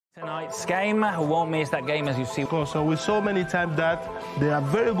tonight's game. Won't miss that game, as you see. So we saw many times that they are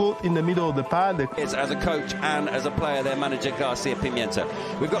very good in the middle of the park. As a coach and as a player, their manager Garcia Pimienta.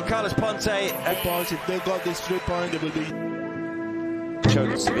 We've got Carlos Ponte. If they got this 3 point, they will be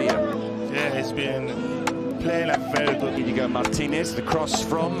Chogo Sevilla. Yeah, he's been playing like very good. Inigo Martinez, the cross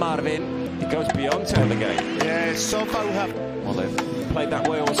from Marvin. It goes beyond to the game. Yeah, so far we have. Well, they've played that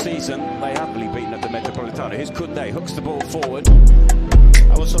way all season. They happily beaten up the Metropolitano. Here's Kounde, hooks the ball forward.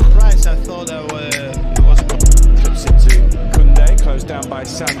 I was surprised. I thought that it was. Clips it to Kounde, closed down by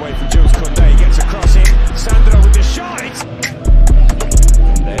Sandway from Jules Kounde. He gets a cross in. Sandro with the shot.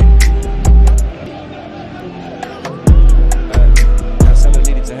 Kounde. Marcelo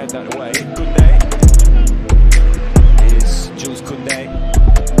needed to head that away. Kounde. Here's Jules Kounde.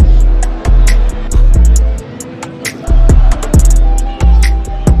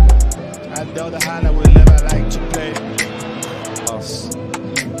 On the other hand, I would never like to play. Pass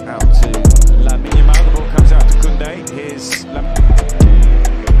out to Lamine Yamal. The ball comes out to Kounde. Here's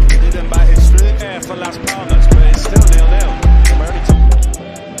He didn't buy his streak. yeah, for Las Palmas, but it's still 0-0.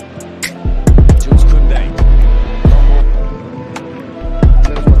 Jules Kounde.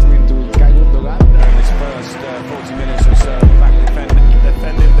 In his first 40 minutes or so, back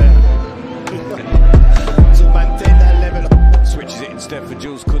Defending them to maintain that level. switches it instead for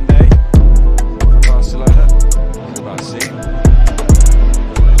Jules Kounde. Barcelona.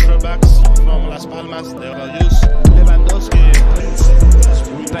 Throwbacks from Las Palmas. They will use Lewandowski.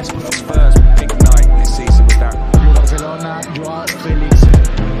 Best first big night this season with that. Barcelona, Joao Felix.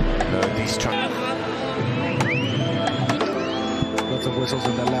 These Los refuerzos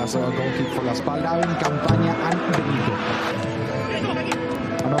de Dallas goal kick for la espalda en campaña han venido.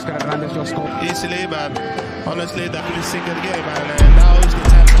 Oscar Hernández just scored Easily, but honestly, that really single game, and now is the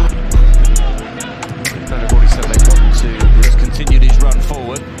time to. They've already said they want to just continue his run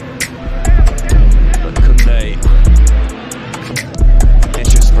forward.